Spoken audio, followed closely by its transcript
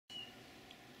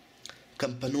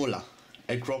Campanula,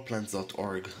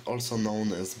 agroplants.org, also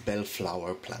known as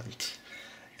bellflower plant.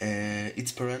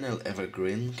 It's perennial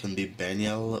evergreen, can be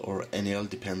biennial or annual,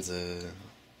 depends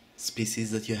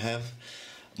species that you have.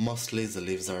 Mostly the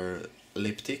leaves are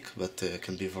elliptic, but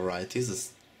can be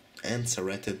varieties, and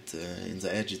serrated in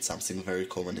the edge. It's something very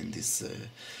common in these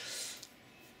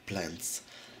plants.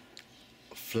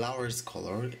 Flowers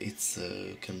color, it's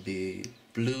can be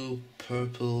blue,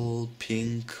 purple,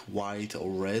 pink, white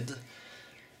or red.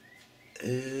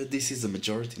 This is the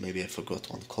majority, maybe I forgot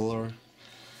one color.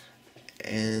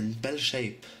 And bell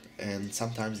shape, and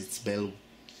sometimes it's bell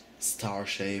star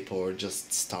shape or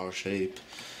just star shape.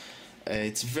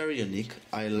 It's very unique.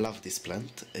 I love this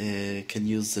plant. Can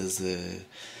use as a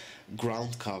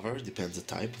ground cover, depends the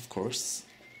type of course,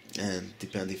 and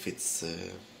depend if it's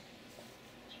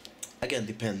again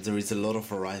depends, there is a lot of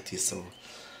variety, so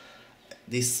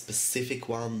this specific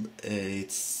one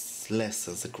it's less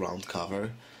as a ground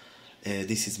cover.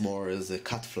 This is more as a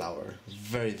cut flower,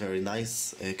 very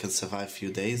nice, can survive a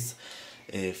few days.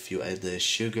 If you add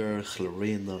sugar,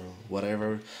 chlorine or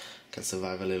whatever, can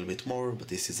survive a little bit more, but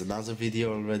this is another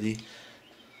video already.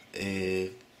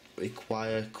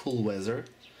 Require cool weather.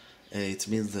 It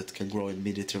means that can grow in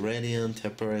Mediterranean,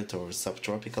 temperate or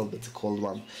subtropical, but the cold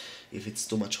one, if it's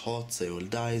too much hot, they will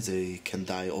die. They can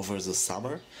die over the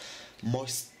summer.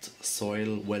 Moist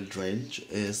soil, well drained,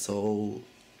 so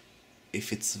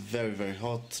if it's very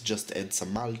hot, just add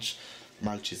some mulch.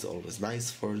 Mulch is always nice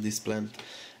for this plant.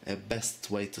 Best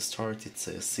way to start, it's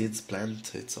a seeds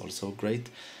plant, it's also great.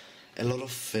 A lot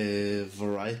of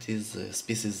varieties,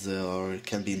 species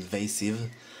can be invasive.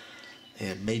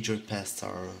 Major pests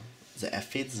are the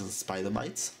aphids and spider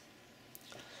mites.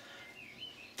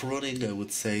 Pruning, I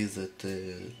would say that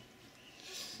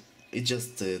it's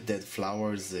just dead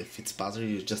flowers. If it's bothering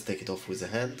you, just take it off with a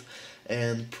hand.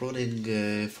 And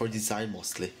pruning for design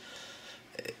mostly.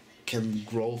 Can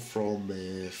grow from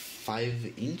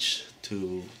 5 inch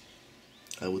to,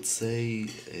 I would say,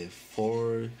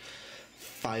 5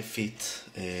 feet,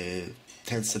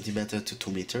 10 centimeter to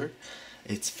 2 meter.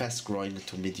 It's fast growing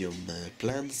to medium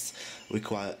plants,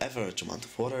 require average amount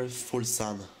of water, full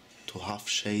sun to half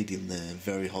shade in a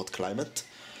very hot climate.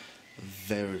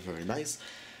 Very nice.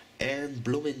 And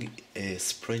blooming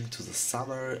spring to the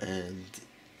summer, and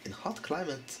in hot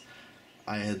climate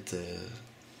I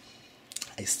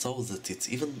saw that it's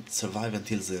even survive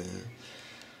until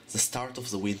the start of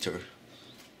the winter.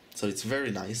 So it's very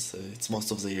nice. It's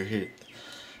most of the year here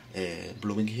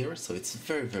blooming here, so it's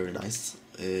very nice.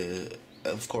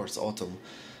 Of course autumn,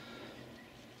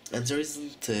 and there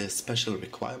isn't a special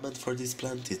requirement for this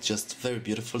plant. It's just very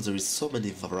beautiful. There is so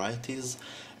many varieties.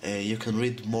 You can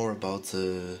read more about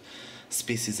the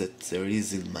species that there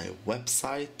is in my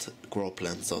website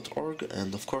growplants.org,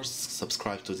 and of course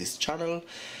subscribe to this channel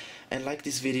and like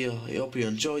this video. I hope you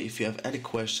enjoy. If you have any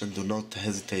question, do not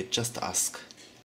hesitate, just ask.